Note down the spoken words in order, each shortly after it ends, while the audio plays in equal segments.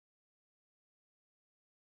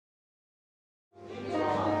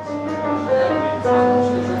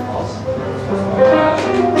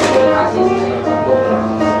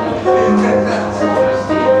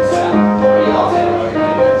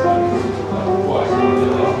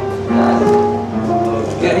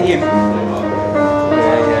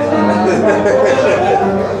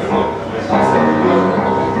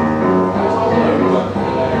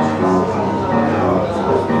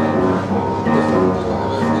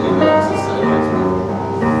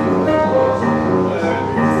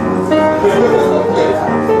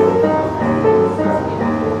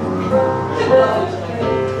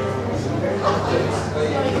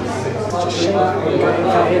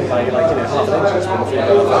inches, but I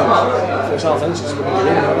think it's half inch, it's going to be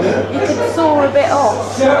good. You could saw a bit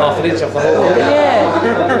off. Half an inch off the whole. Yeah.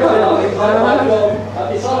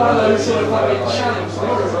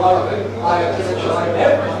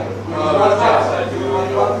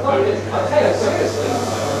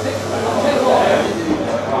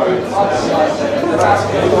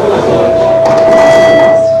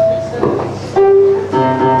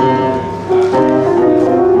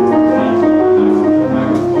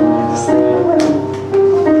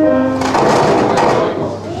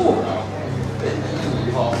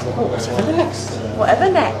 Whatever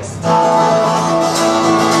next. I've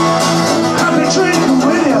been drinking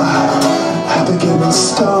with you, I've been getting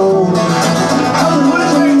stoned, I've been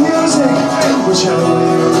with the music, whichever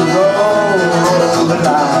way you roll the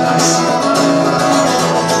dice.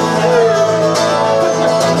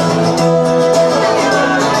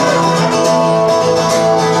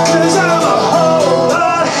 Cause I'm a whole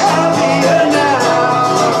lot happier now.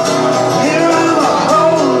 Yeah, I'm a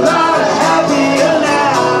whole lot happier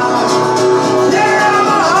now. Yeah, I'm a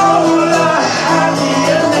whole lot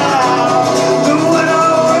happier now than when I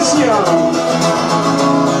was young.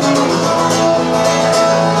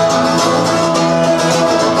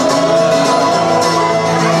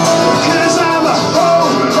 Cause I'm a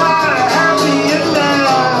whole lot happier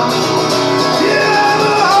now. Yeah, I'm a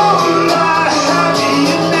whole lot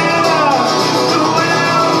happier now than when I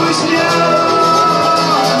was young.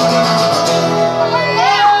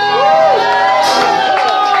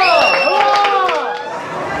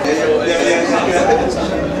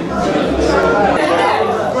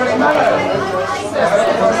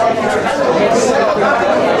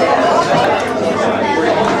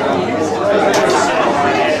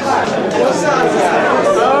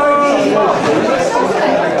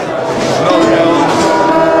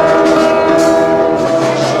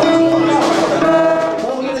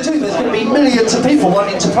 What are we going to do? There's going to be millions of people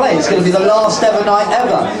wanting to play. It's going to be the last ever night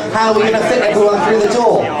ever. How are we going to fit everyone through the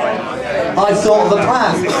door? I've thought of a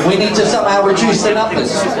plan. We need to somehow reduce the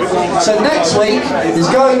numbers. So next week is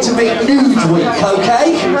going to be nude week,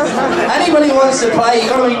 okay? Anybody who wants to play, you've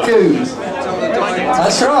got to be nude.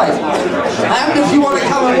 That's right. And if you want to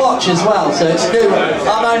come and watch as well, so it's new.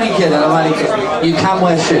 I'm only kidding, I'm only kidding. You can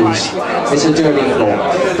wear shoes. It's a dirty floor.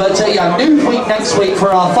 But yeah, nude week next week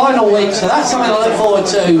for our final week, so that's something to look forward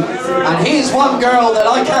to. And here's one girl that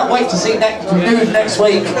I can't wait to see nude next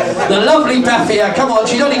week. The lovely Bethia. Come on,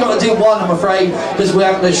 she's only got to do one, I'm afraid, because we're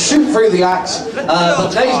going to shoot through the acts.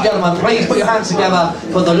 But ladies and gentlemen, please put your hands together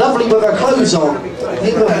for the lovely with her clothes on.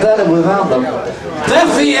 Even better without them.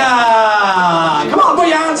 Bethia! Come on, put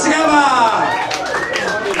your hands together!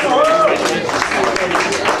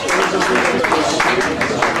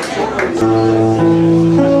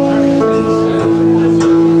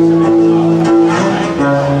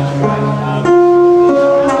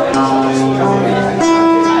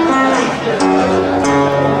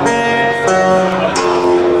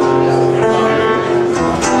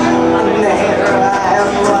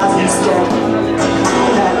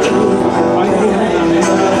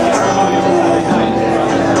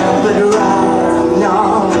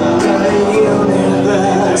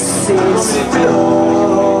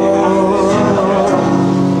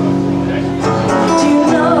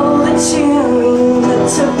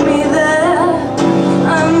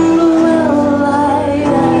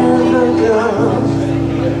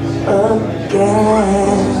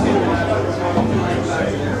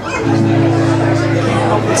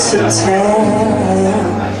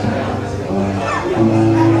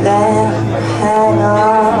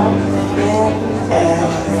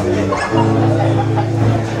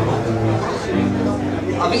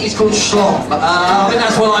 I think he's called Schlong. I think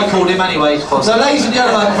that's what I called him anyway. So ladies and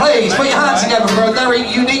gentlemen, please put your hands together for a very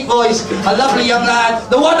unique voice, a lovely young lad,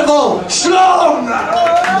 the wonderful Schlong!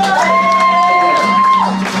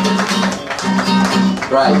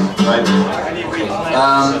 Right.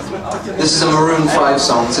 This is a Maroon 5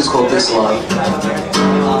 song. This is called This Life.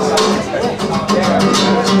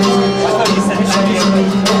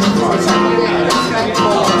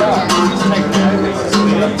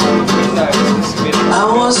 I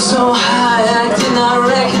was so high I did not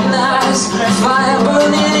recognize fire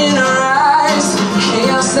burning in her eyes,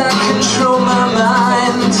 chaos that controlled my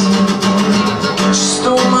mind. She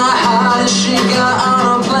stole my heart and she got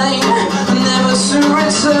on a plane, never to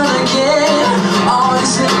return again,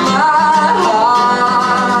 always in my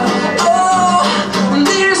heart. Oh,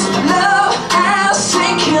 this love has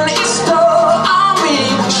taken its toll on me.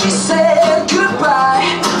 She said goodbye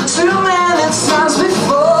too many times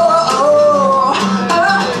before.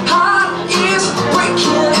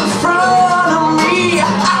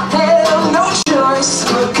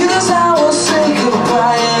 Cause I was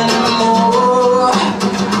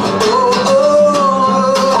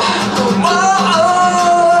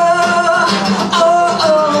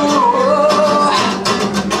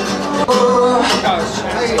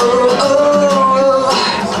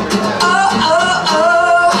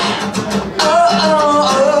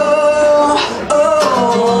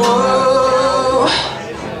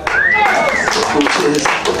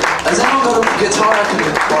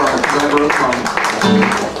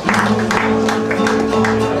These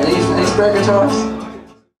burger toys?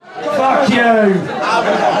 Fuck you!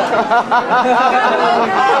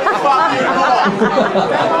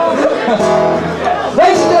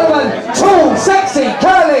 Ladies and gentlemen, tall, sexy,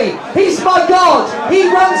 curly, he's my god, he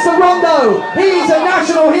runs the rondo, he's a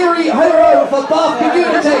national hero for Bath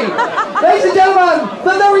community. Ladies and gentlemen,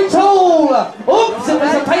 the very tall, oops, it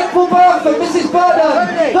was a painful birth for Mrs.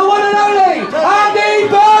 Burnham, the one and only Andy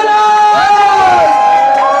Burnham!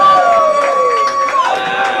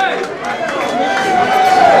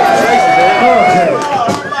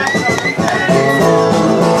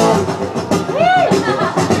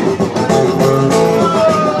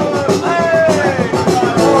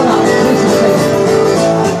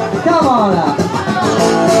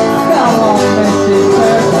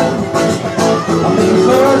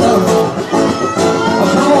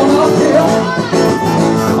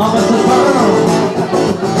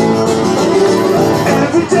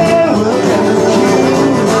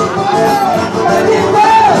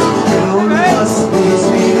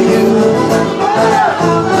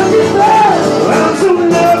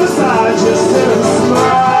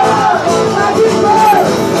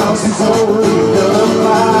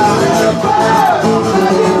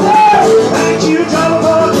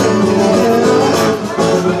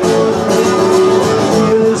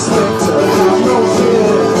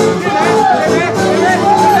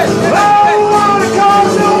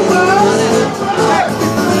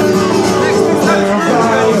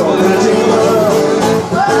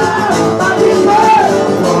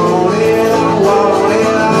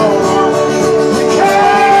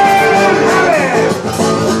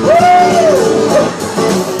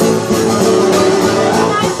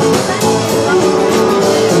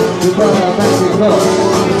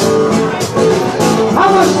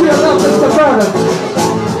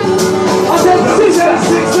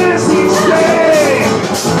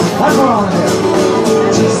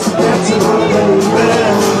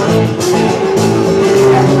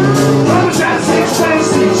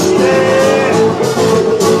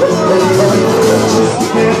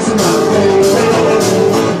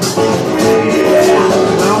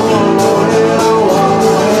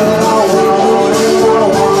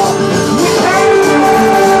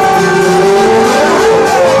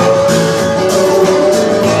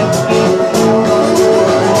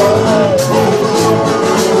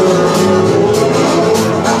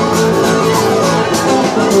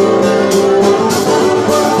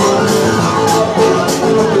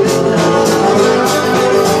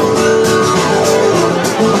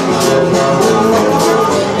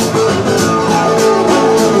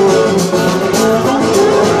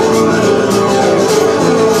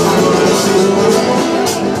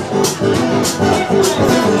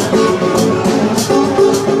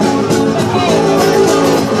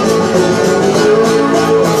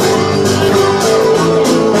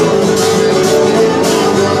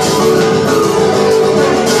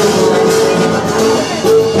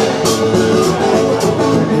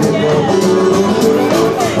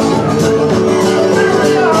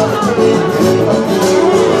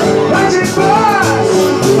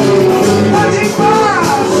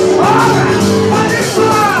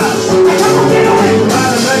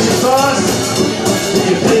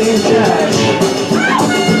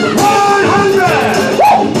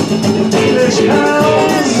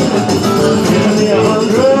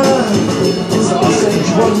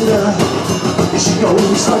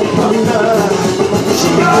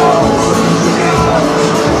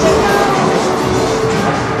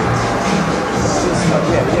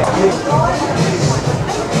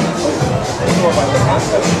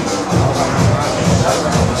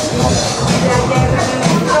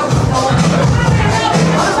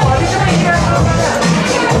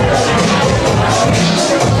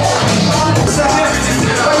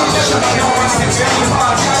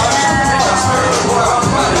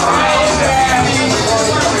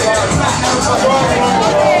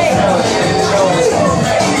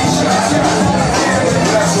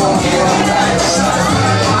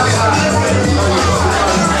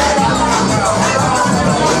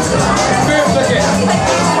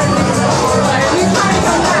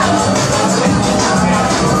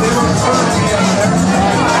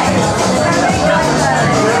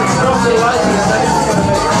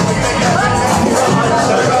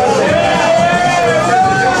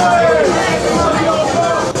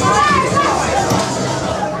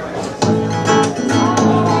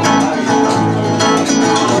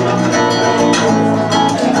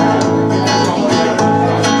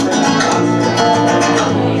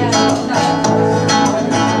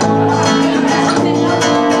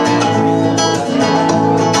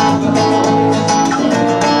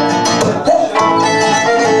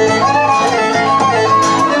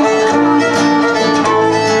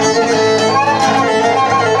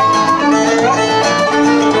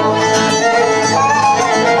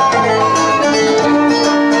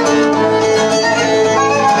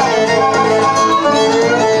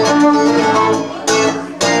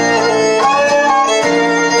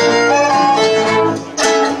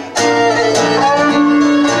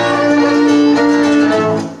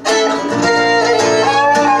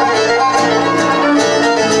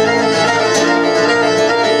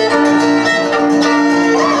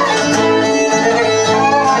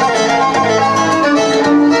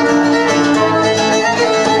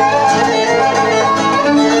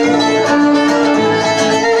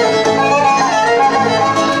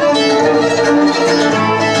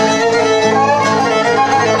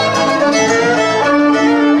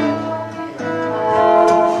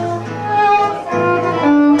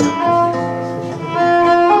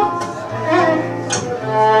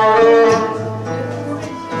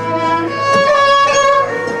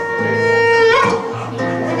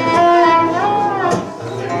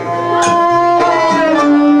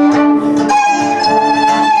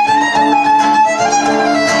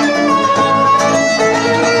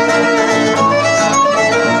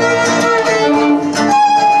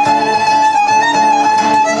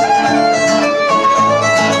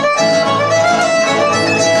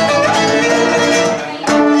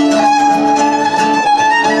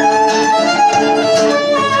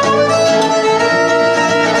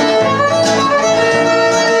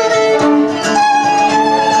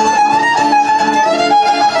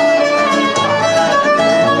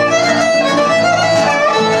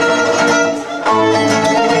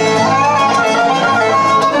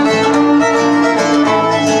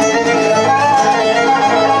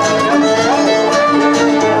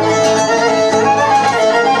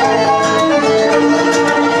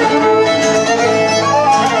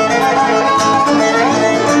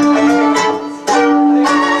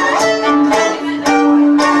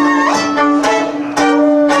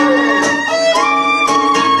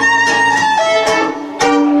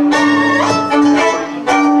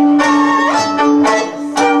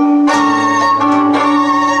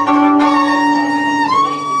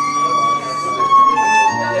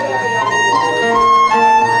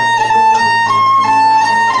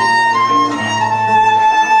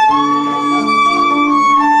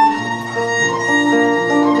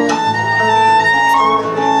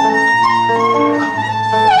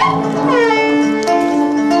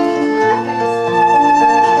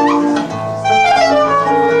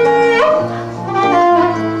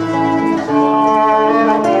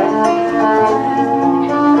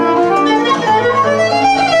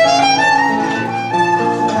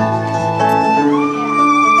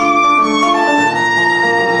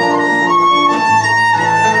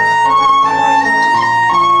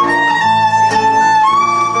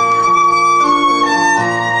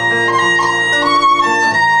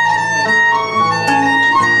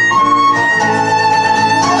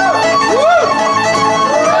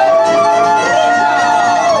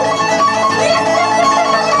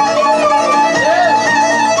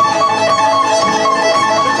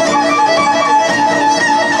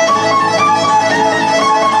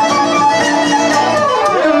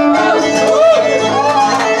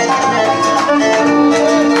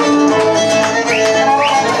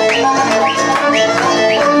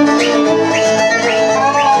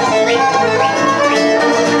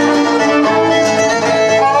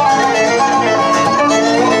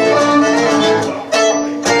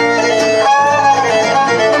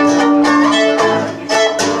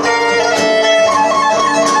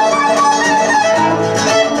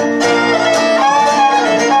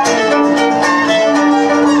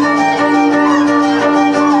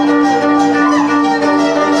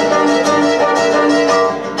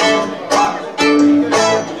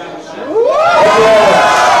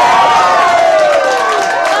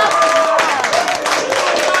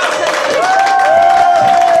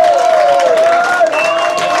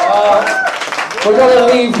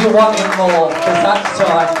 better leave you wanting more, because that's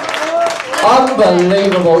time.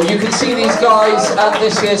 Unbelievable. You can see these guys at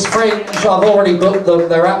this year's Fringe. I've already booked them.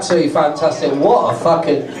 They're absolutely fantastic. What a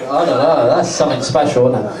fucking, I don't know, that's something special,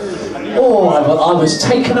 isn't it? Oh, I was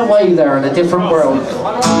taken away there in a different world.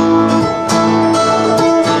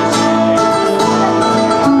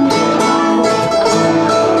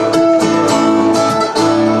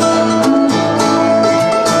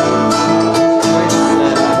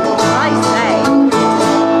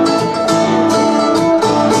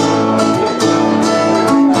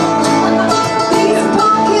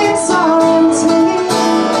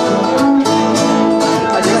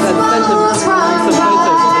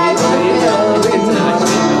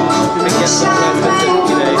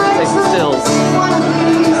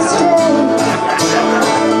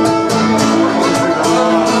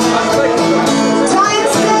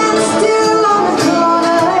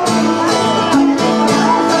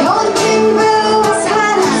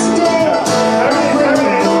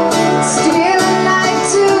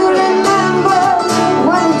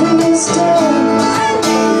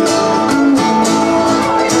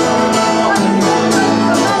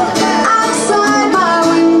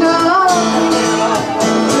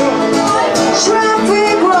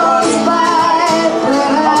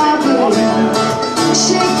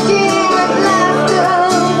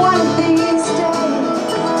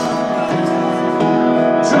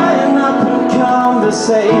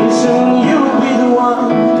 You'll be the one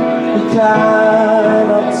who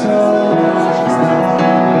cannot touch.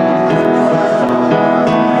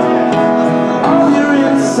 All your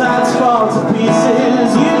insides fall to pieces.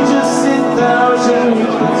 You just sit there and you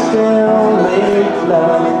can still make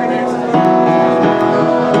love.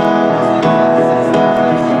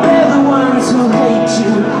 They're the ones who hate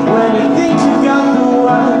you when you think you got the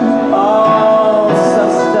one all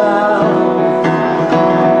sussed out.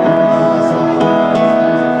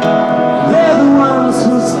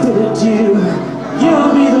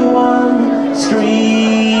 You'll be the one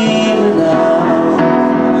screaming out.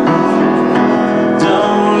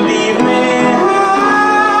 Don't leave me high.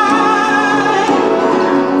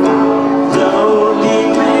 Don't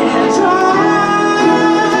leave me dry.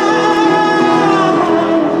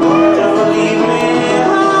 Don't leave me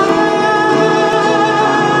high.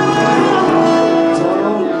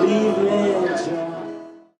 Don't leave me dry.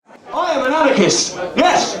 I am an anarchist,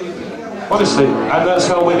 yes! Honestly, and that's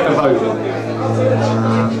how we're going to vote.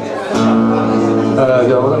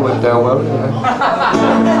 Yeah, well, that went down well, didn't it?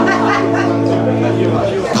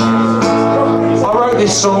 I wrote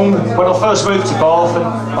this song when I first moved to Bath, and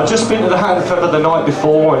I'd just been to the Handfeather the night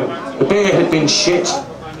before, and the beer had been shit,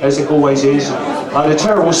 as it always is. I had a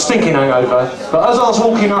terrible stinking hangover, but as I was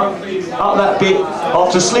walking up that bit,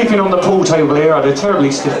 after sleeping on the pool table here, I had a terribly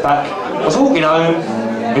stiff back. I was walking home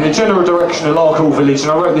in the general direction of Larkhall Village,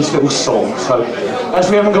 and I wrote this little song. So, as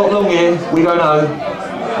we haven't got long here, we don't know,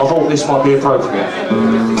 I thought this might be appropriate.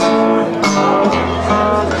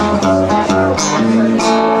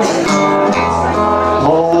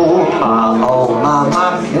 Oh my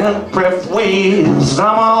can't waves,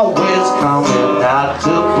 I'm always coming out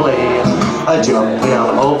to play. I jump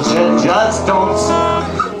in hopes you just don't.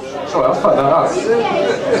 Sorry, I fucked that up.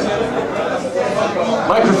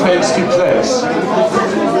 Microphones too close.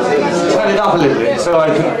 Turn it up a little bit so I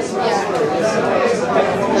can.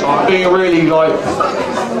 So I'm being really like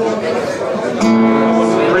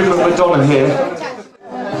prima Madonna here.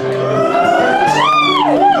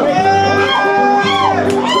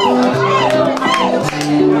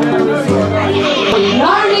 We've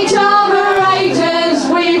known each other ages,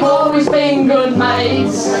 we've always been good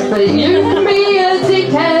mates. But you can be a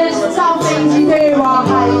dickhead, some things you do I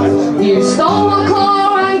hate. You stole my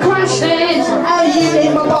car and crashed it, and you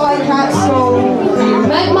hit my bike at school. You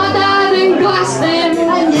met my dad and glassed him,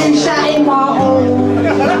 and you shat in my hole.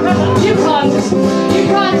 You can't, you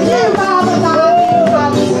rather die.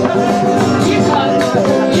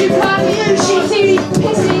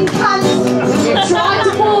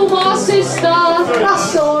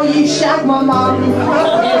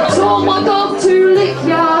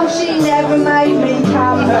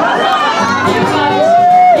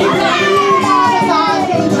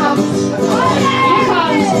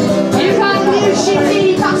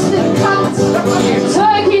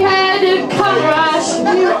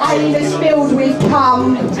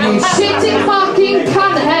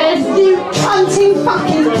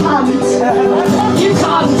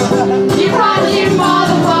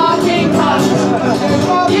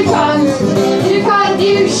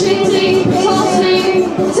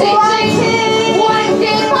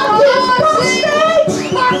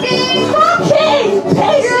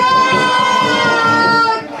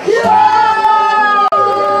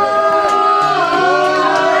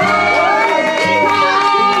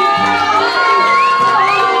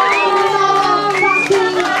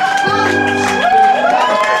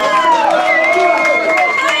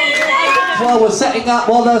 up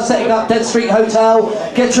while they're setting up Dead Street Hotel.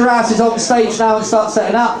 Get your asses on stage now and start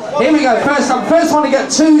setting up. Here we go. First one to get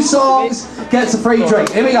 2 songs gets a free drink.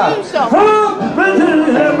 Here we go. What's that?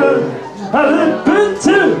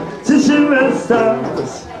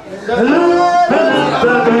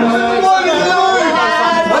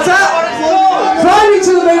 Flying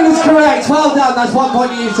to the moon is correct. Well done. That's 1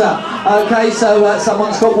 point to you, sir. Okay, so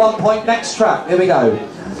someone's got 1 point. Next track. Here we go.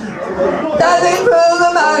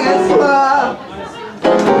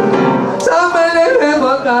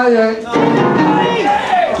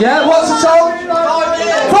 Yeah, what's the song?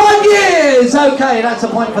 5 years! Okay, that's a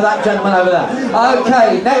point for that gentleman over there.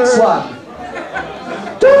 Okay, next one.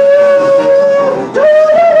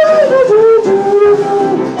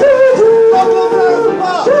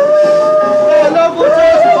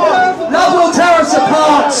 Love will tear us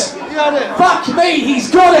apart. Fuck me, he's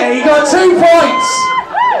got it. He got 2 points.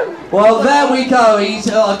 Well, there we go.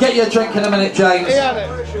 I'll get you a drink in a minute, James.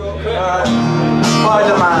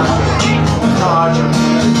 Spider-Man.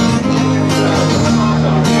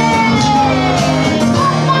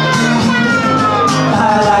 I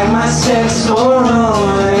like my sex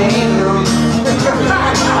alright.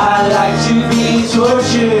 I like to be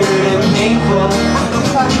tortured and painful.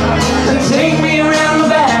 Take me around the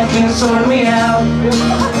back and sort me out.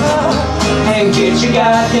 And get your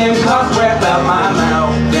goddamn cock wrap out my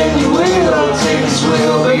mouth. Then you will take a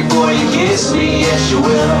swill before you kiss me, yes you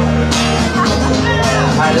will.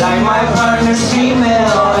 I like my partners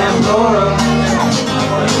female and plural.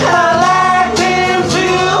 I like them to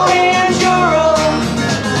endure.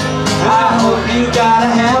 I hope you got a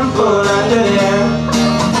handful under there.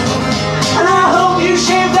 And I hope you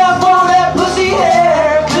shaved off all that pussy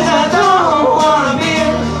hair. Cause I don't want a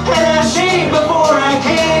beer, and I shaved before I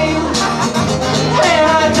came. And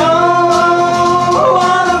I don't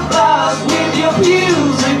wanna floss with your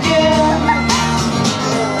views again.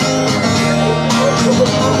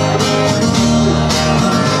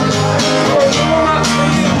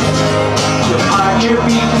 Your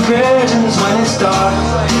beaten curtains when it's dark.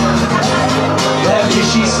 That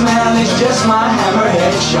fishy smell is just my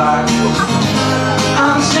hammerhead shark.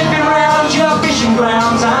 I'm sniffing around your fishing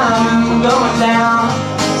grounds. I'm going down.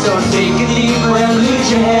 So take a deep breath,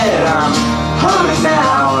 lose your head. I'm humming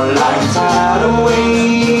now like a tidal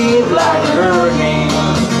wave, like a hurricane.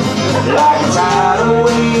 Like a tidal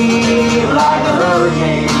wave, like a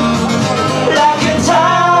hurricane. Like a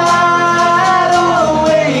tidal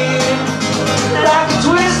wave. Like a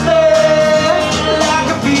twister, like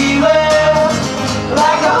a fever,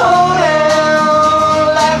 like a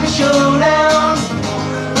hoedown, like a showdown,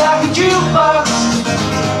 like a jukebox,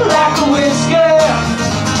 like a whisker.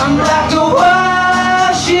 I'm like a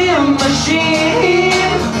washing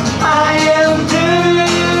machine. I am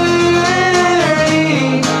dirty,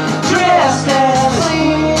 dressed as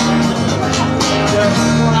clean.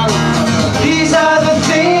 These are the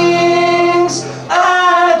things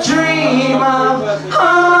I dream of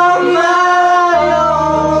on my own.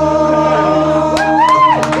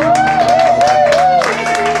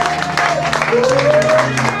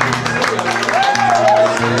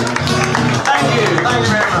 Thank you very much.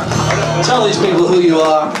 Tell these people who you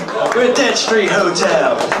are. We're at Dead Street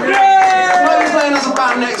Hotel. Yeah! We're playing us a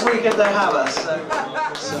band next week if they have us. So.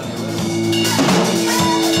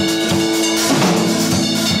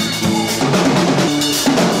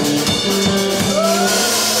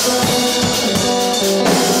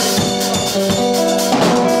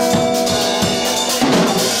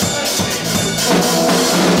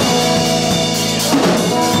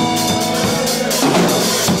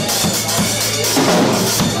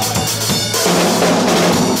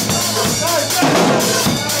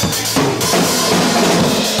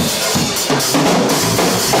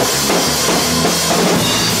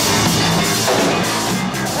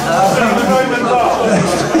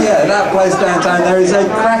 Yeah, that place downtown, there is a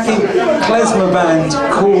cracking klezmer band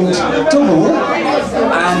called Double,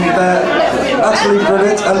 and utterly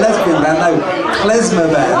brilliant, a lesbian band, no, klezmer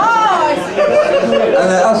band. And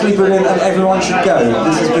they're utterly brilliant and everyone should go.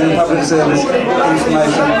 This has been public service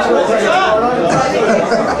information.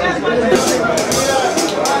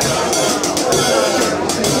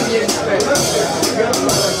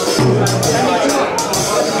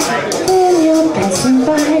 Passing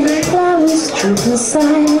by, flowers droop inside,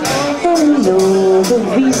 and I know the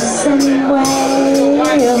reason why.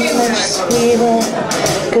 You're much sweeter,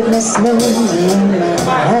 goodness knows in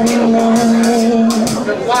my honey.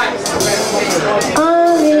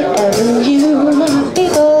 On the avenue,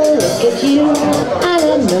 people look at you, and I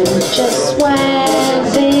know just why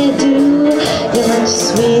they do. You're much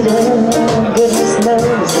sweeter, goodness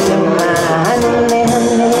knows in my honey.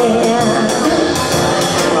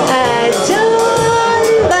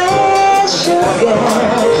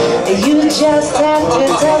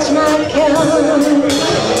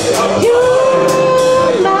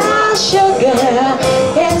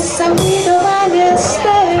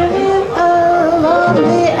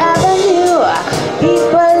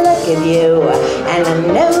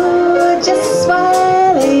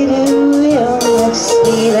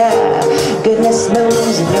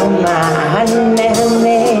 honey,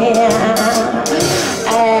 honey.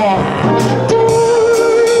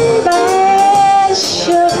 Dunbar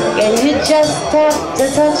sugar, you just have to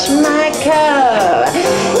touch my cup.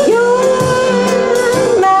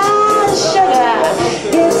 You're my sugar,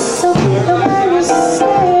 it's so sweet when you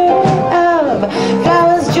stir up.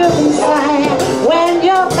 Flowers droop inside when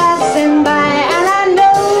you're passing by, and I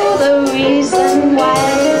know the reason why.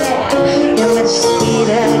 You're much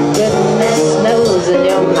sweeter, goodness knows, and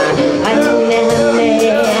you're my honey,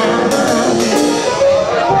 honey.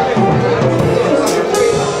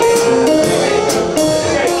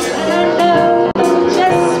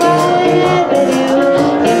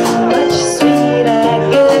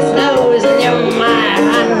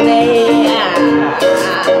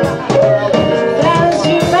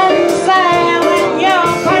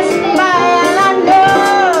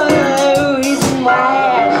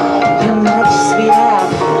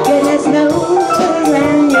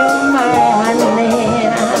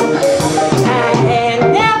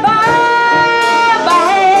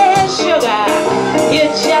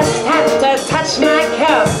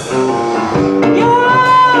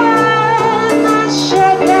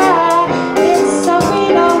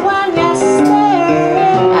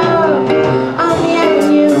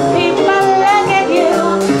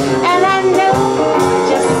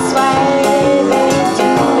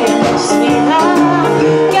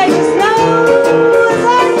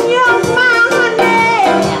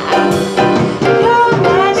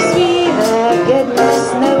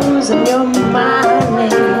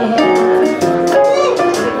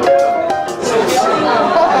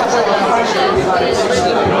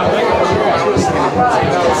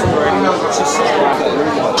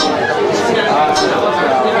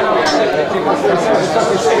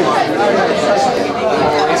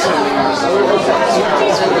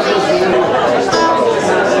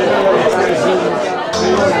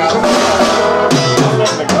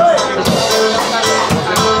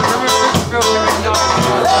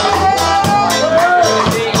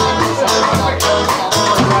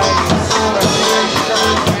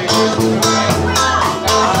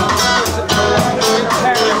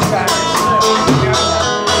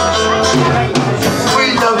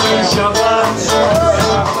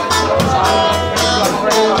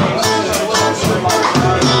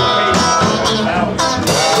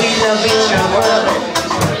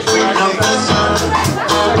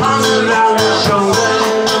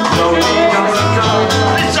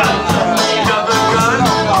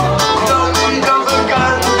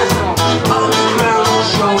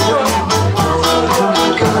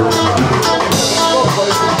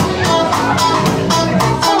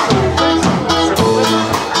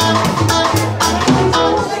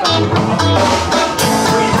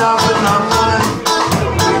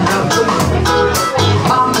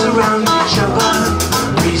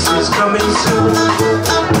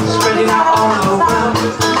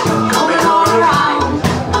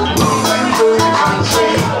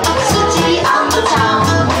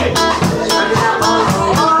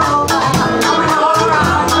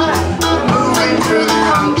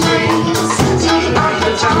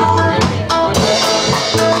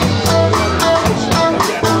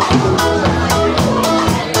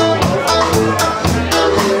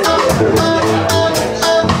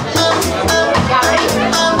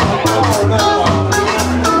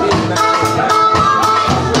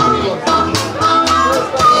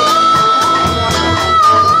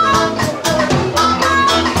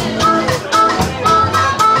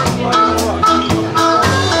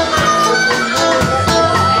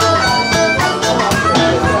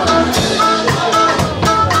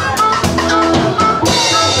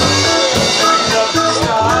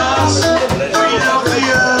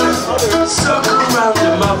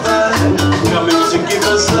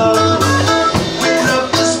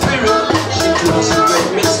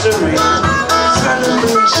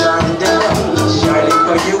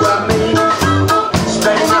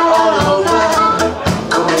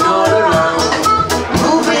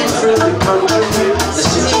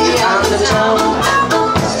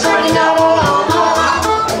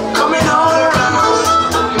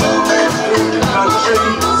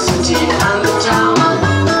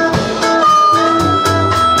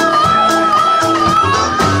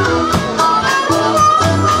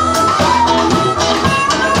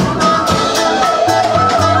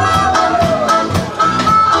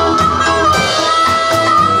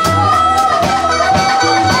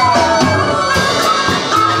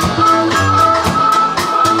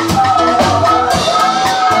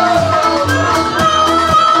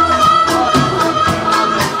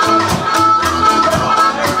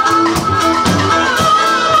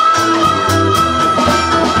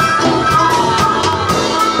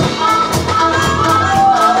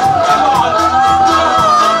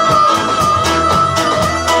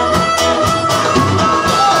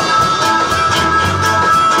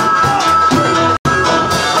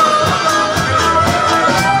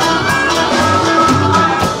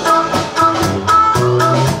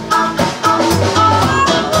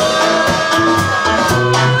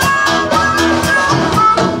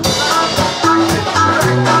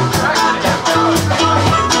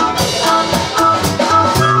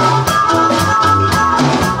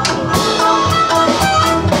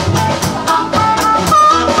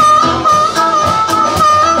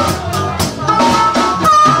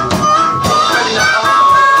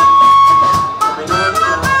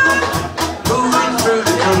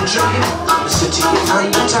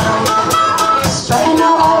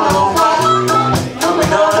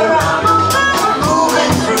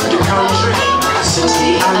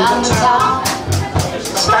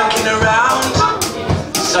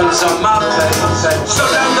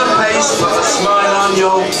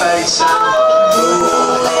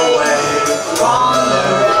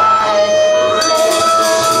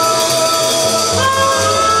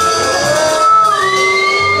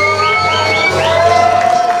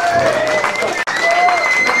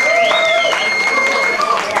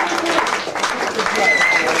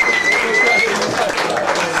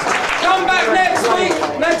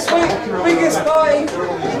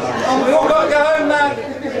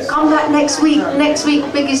 Next week,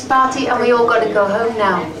 biggest party, and we all got to go home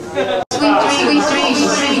now. Sweet dreams.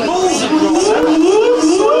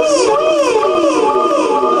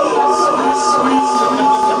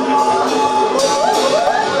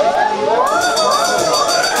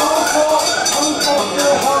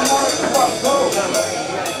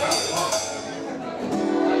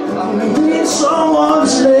 Need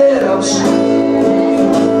someone's lips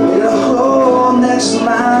with a hole next to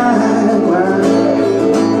mine.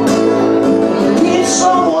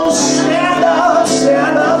 Someone stand up,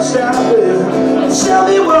 and tell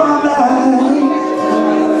me where I'm at.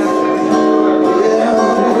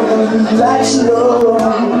 Yeah, like slow.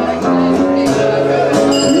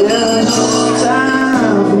 Yeah, it's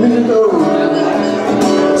time for me to go.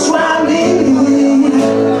 That's what I need.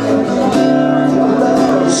 Your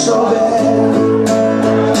love is so bad.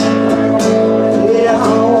 Yeah, I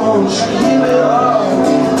want you to give it all.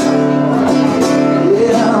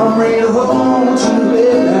 Yeah, I'm ready to hold on to the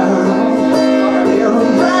bed now.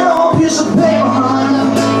 Yeah, right on a piece of paper, honey.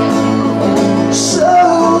 So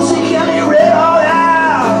can you read all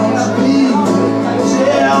out to me?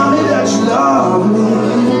 Tell me that you love me.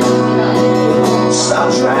 Stop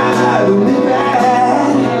driving me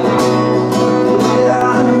mad.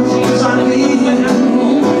 Yeah, 'cause I need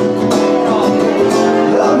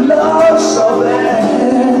your love so bad.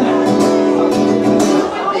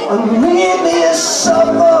 And read me a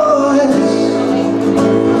song voice.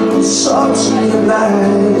 Talk to me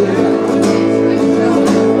tonight.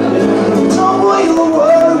 Don't want you to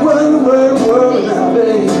worry now,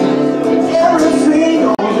 baby. Everything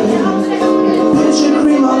on me. Picture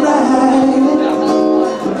cream all night.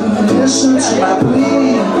 Listen to my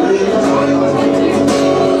plea.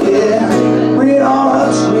 Yeah, read all up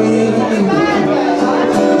to me.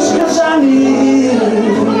 It's 'cause I need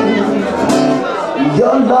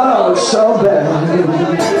your love so bad.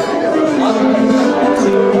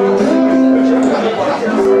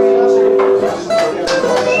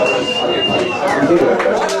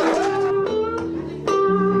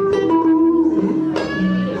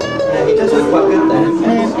 He does look quite good there.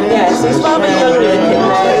 Yes, he's rather young looking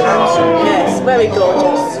there. Yes, very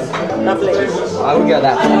gorgeous. Lovely. I would get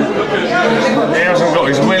that. He hasn't got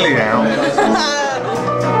his willy out.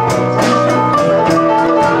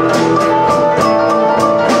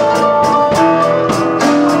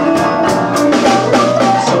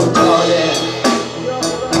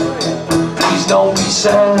 Don't be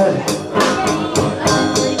sad.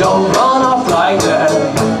 Don't run off like that.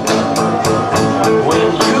 When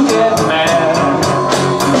you get mad,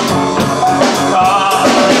 God,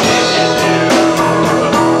 if you do,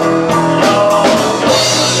 you're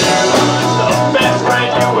gonna lose the best friend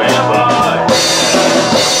you ever had.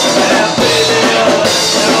 Baby,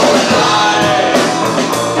 no lie,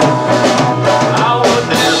 I would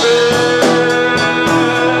never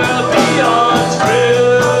be untrue.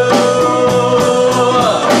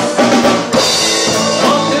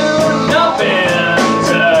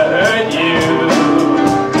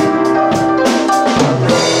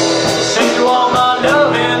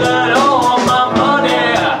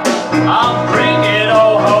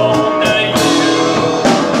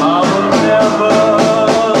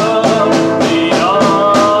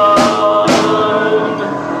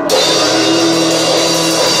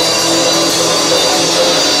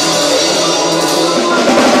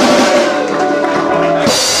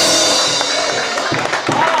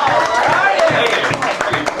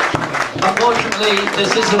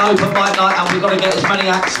 This is an open mic night and we've got to get as many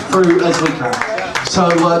acts through as we can. So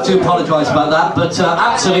do apologise about that, but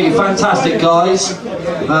absolutely fantastic guys,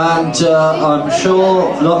 and I'm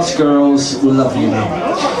sure lots of girls will love you now.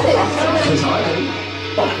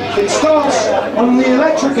 It starts on the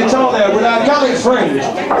electric guitar there with our gallant friend,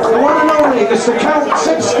 the one and only Mr. Count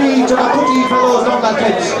 6 speed to the putty fellows on that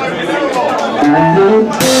kids.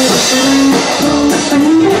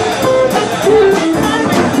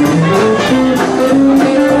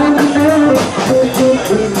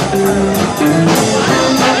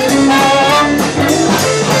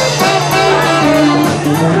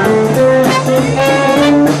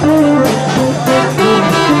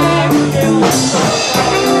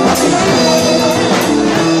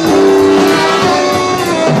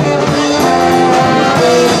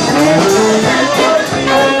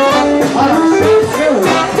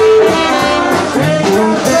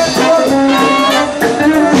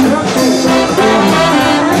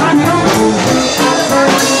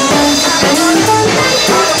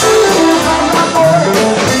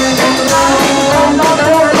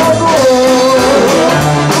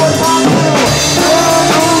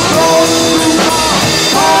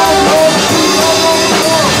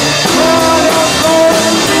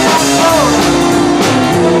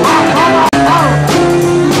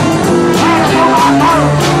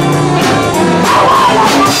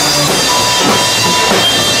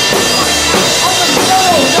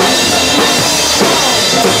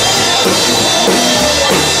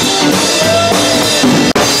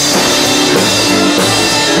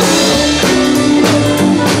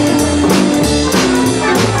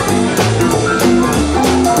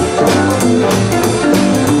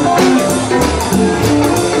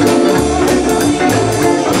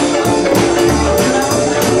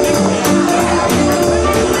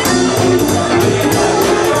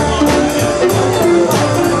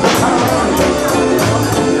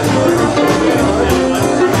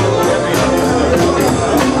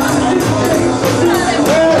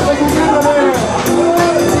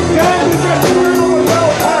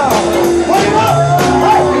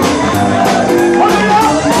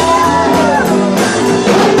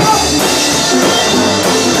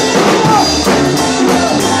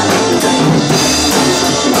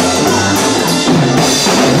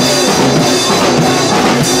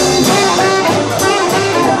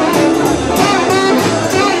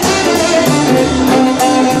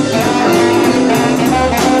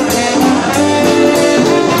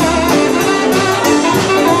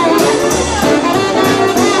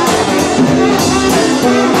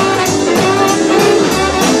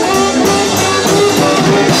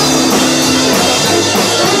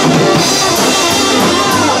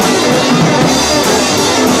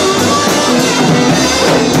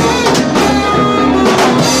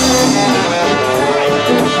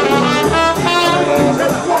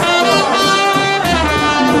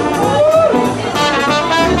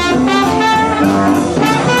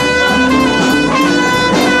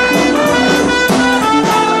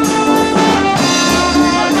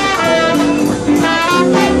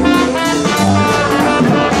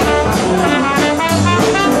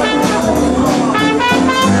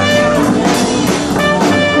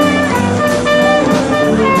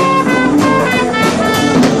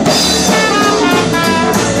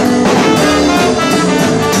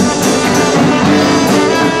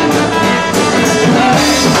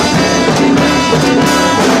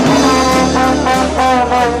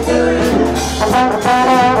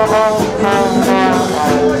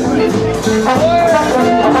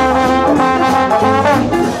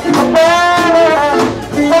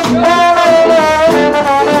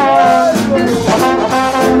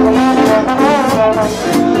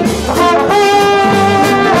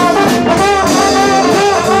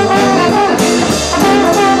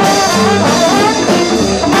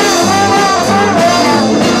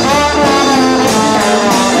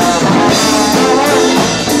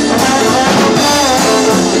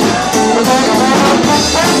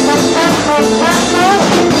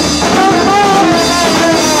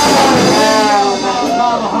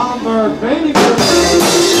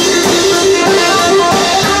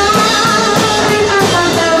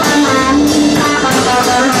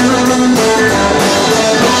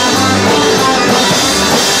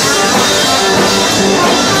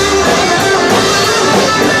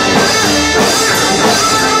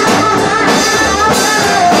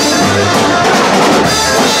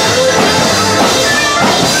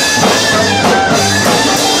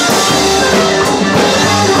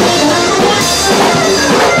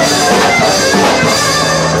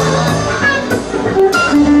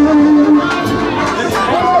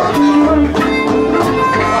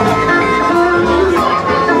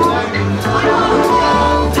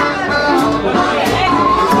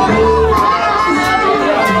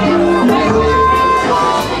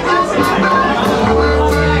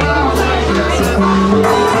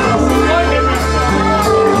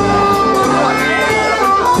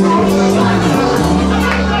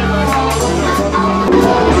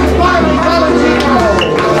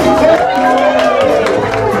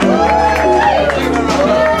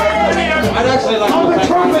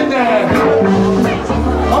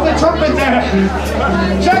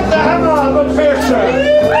 Check the hammer on McPherson.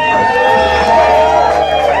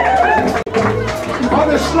 On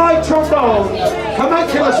the slide trombone,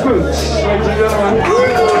 Homunculus Boots, ladies and gentlemen.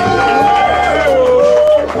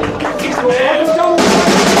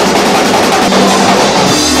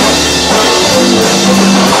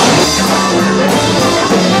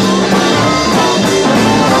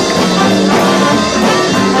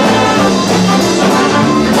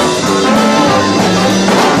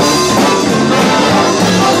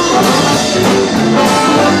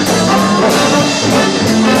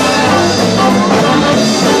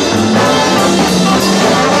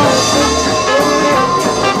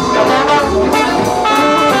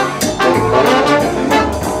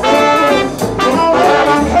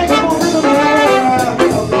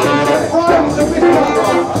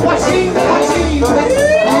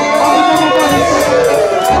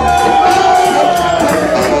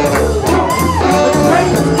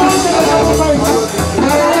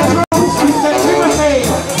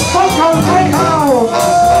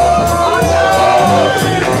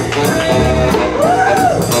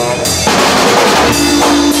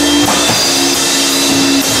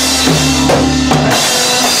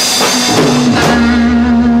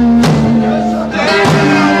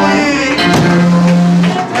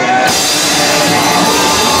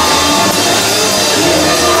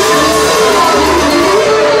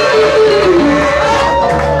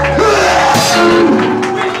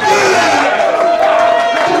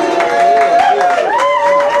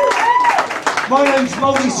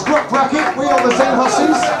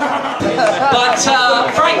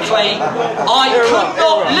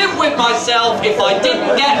 If I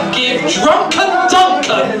didn't give Drunken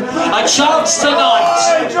Duncan a chance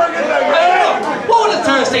tonight. What would a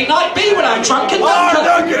Thursday night be without Drunken Duncan? Oh,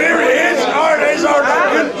 Duncan, here he is. Oh, there's our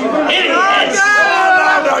Duncan. Here he is.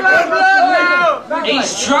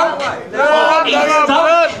 He's drunk, he's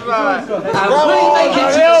drunk, and will he make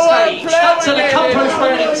it to the stage? Up to the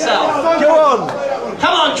accomplishment himself. Go on.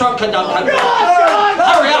 Come on, Drunken Duncan.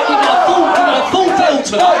 Hurry up, we've got a full bill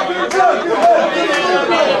tonight.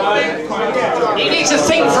 He needs a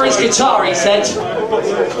thing for his guitar, he said.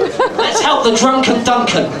 Let's help the Drunken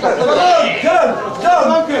Duncan. Go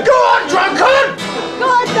on, Drunken! Go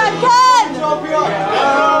on, Duncan!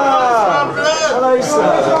 Hello, sir.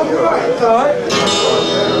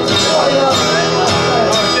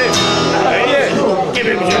 Give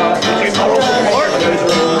him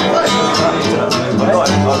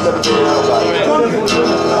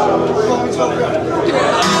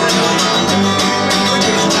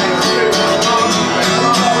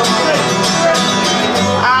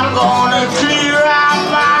I'm gonna clear out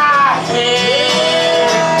my head.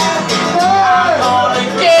 I'm gonna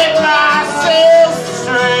get myself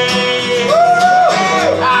straight.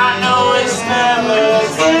 I know it's not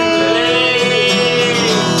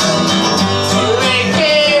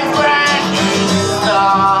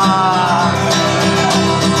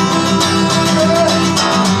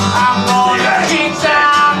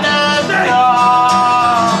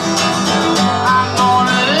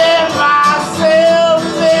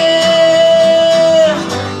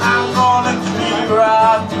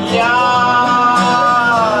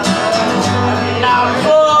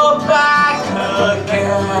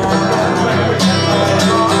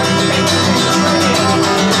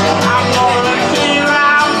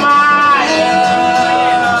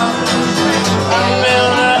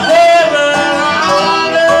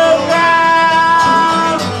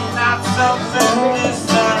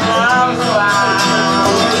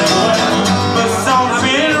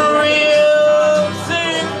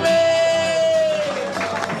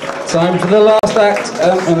for the last act,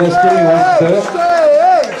 unless Jimmy wants to do it.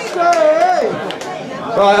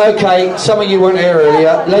 Right, okay, some of you weren't here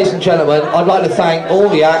earlier. Ladies and gentlemen, I'd like to thank all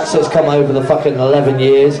the acts that's come over the fucking 11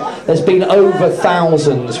 years. There's been over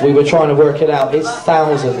thousands. We were trying to work it out. It's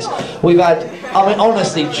thousands. We've had, I mean,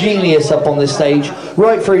 honestly, genius up on this stage,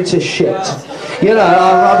 right through to shit. You know,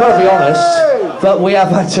 I've got to be honest, but we have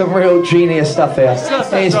had some real genius stuff here.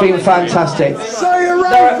 It's been fantastic.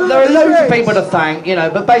 There are loads of people to thank, you know,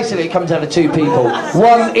 but basically it comes down to two people.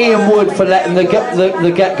 One, Ian Wood for letting the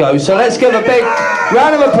get-go. So let's give a big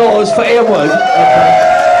round of applause for Ian Wood.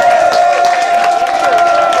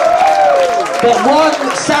 But one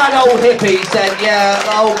sad old hippie said, yeah,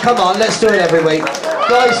 oh, come on, let's do it every week.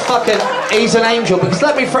 Guys, fucking, he's an angel, because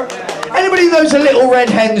let me... Anybody knows a little red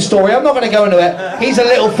hen story? I'm not going to go into it. He's a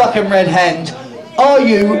little fucking red hen. Are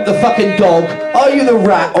you the fucking dog? Are you the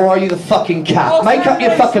rat? Or are you the fucking cat? Make up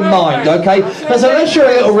your fucking mind, okay? Because unless you're a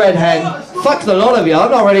little red hen, fuck the lot of you,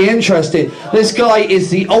 I'm not really interested. This guy is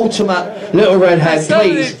the ultimate little red hen,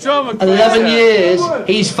 please. 11 years,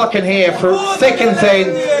 he's fucking here for thick and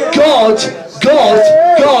thin. God,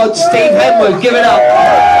 Steve Henwood, give it up.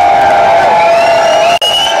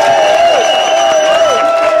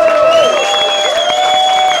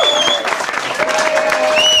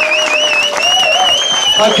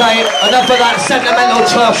 Okay, enough of that sentimental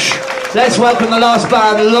tush. Let's welcome the last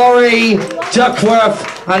band, Laurie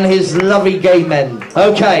Duckworth and his lovely gay men.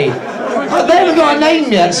 Okay, they haven't got a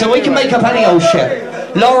name yet, so we can make up any old shit.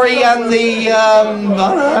 Laurie and the,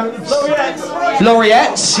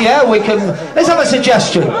 Lauriettes, yeah, we can, let's have a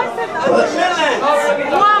suggestion.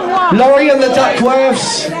 Laurie and the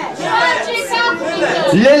Duckworths.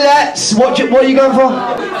 Lillettes, what are you going for?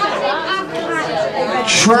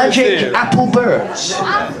 Tragic apple birds.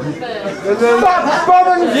 Apple.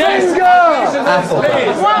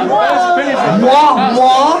 Moi.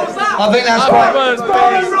 I think that's quite.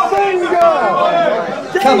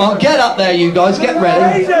 Come on, get up there, you guys. Get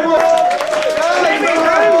ready.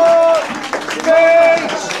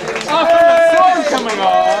 Coming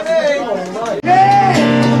on.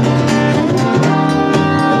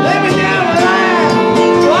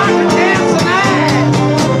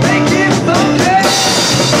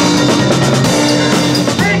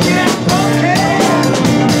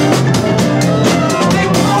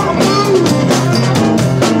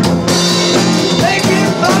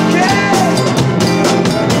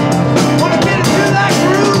 Wanna get into that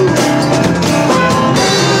groove?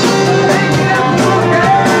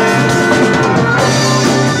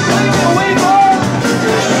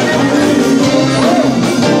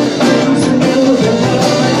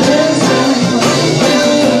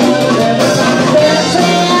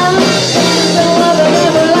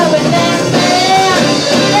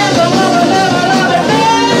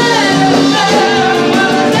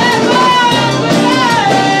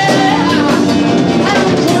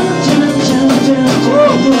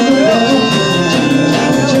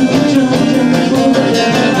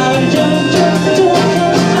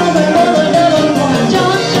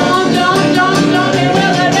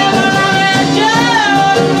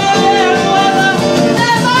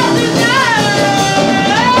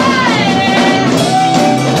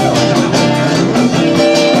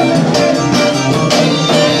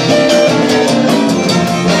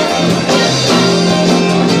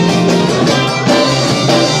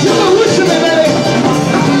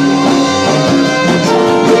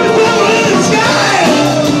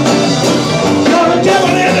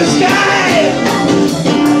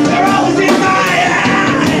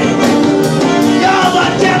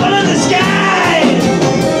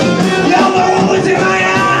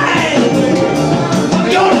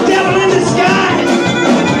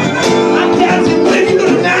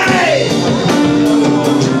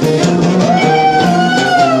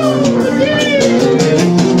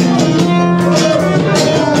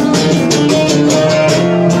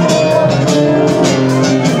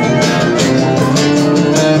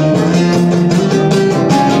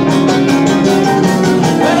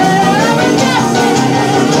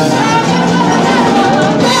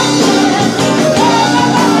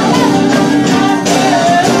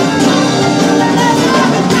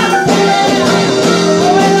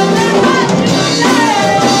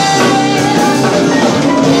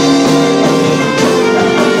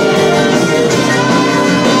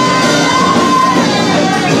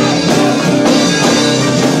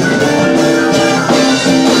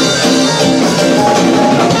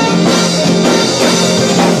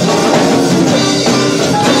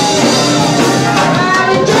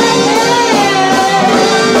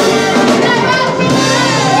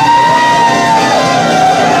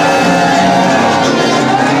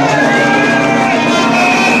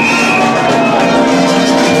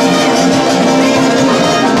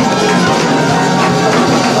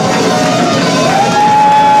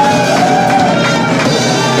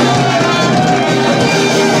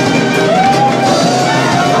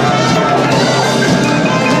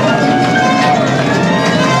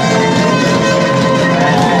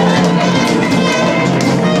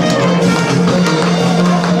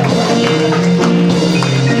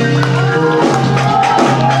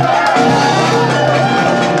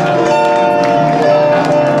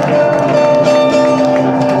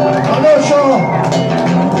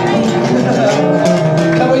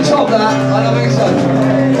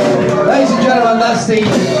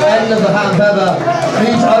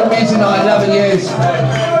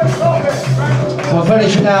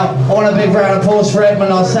 finishing out. I want a big round of applause for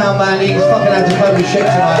Edmund, our sound man. He's fucking had to cope with shit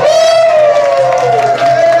tonight.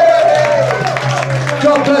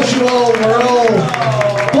 God bless you all. We're all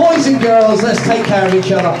boys and girls. Let's take care of each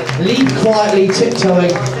other. Lead quietly,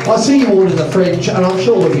 tiptoeing. I'll see you all in the Fringe, and I'm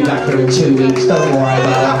sure we'll be back here in 2 weeks. Don't worry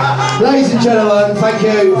about that. Ladies and gentlemen, thank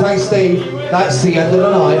you. Thanks, Steve. That's the end of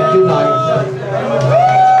the night. Good night.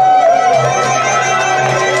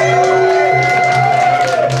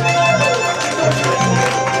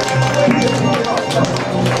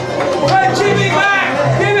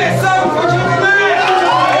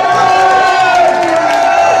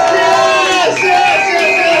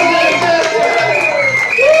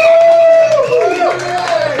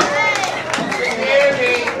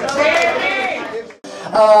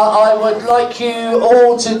 I would like you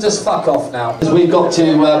all to just fuck off now, because we've got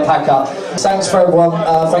to pack up. Thanks for everyone,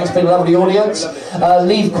 thanks for being a lovely audience.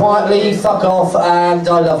 Leave quietly, fuck off, and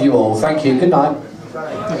I love you all. Thank you, good night.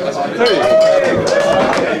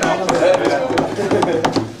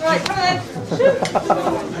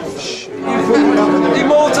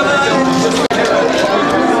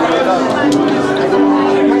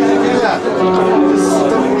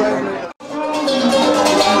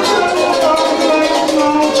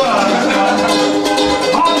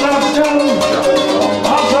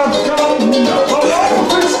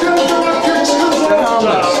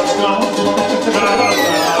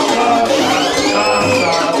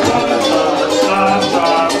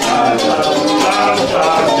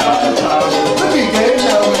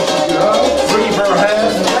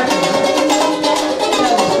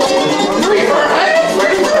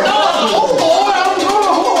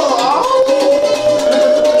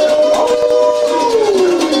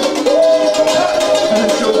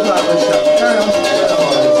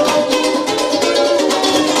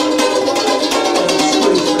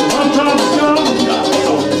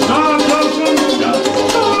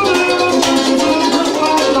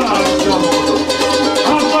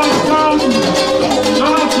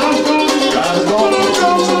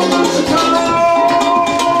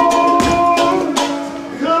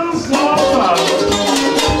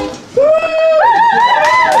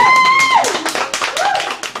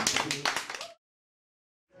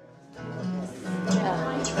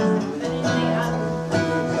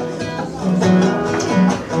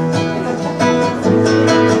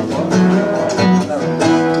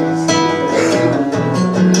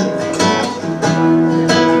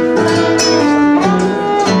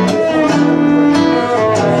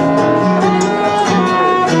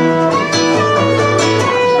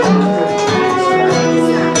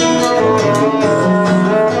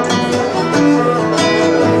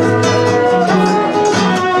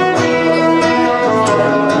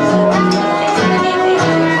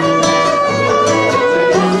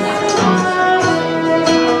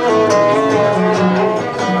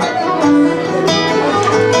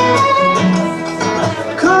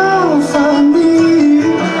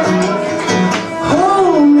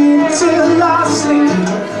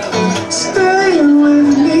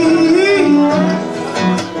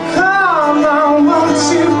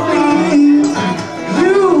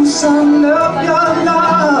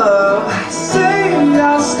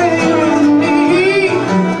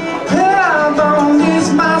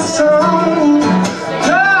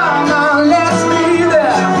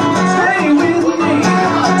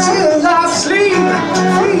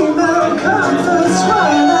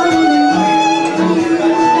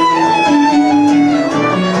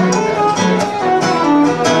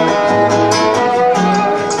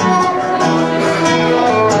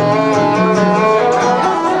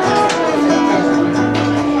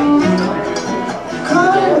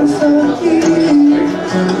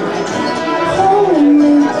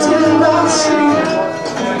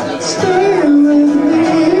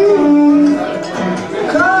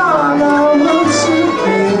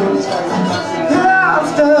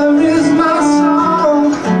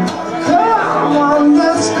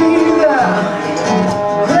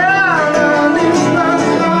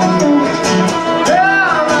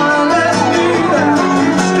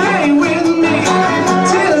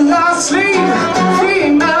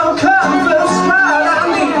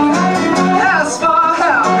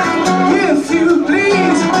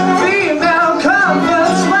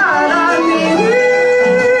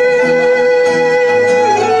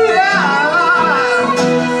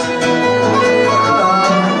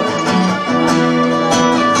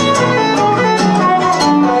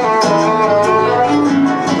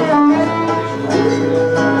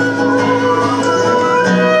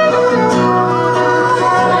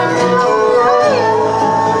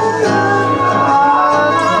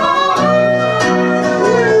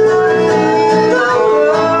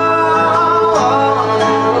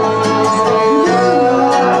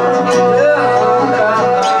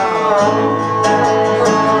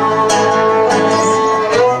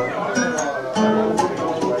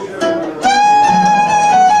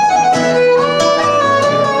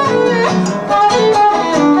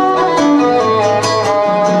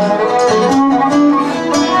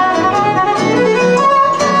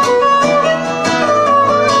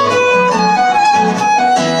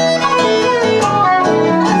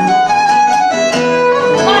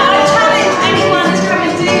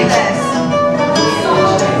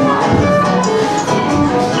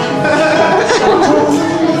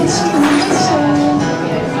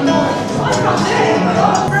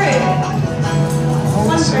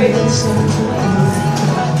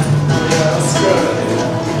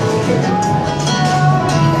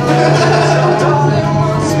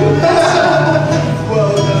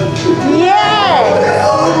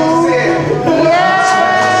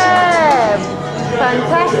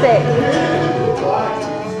 Fantastic.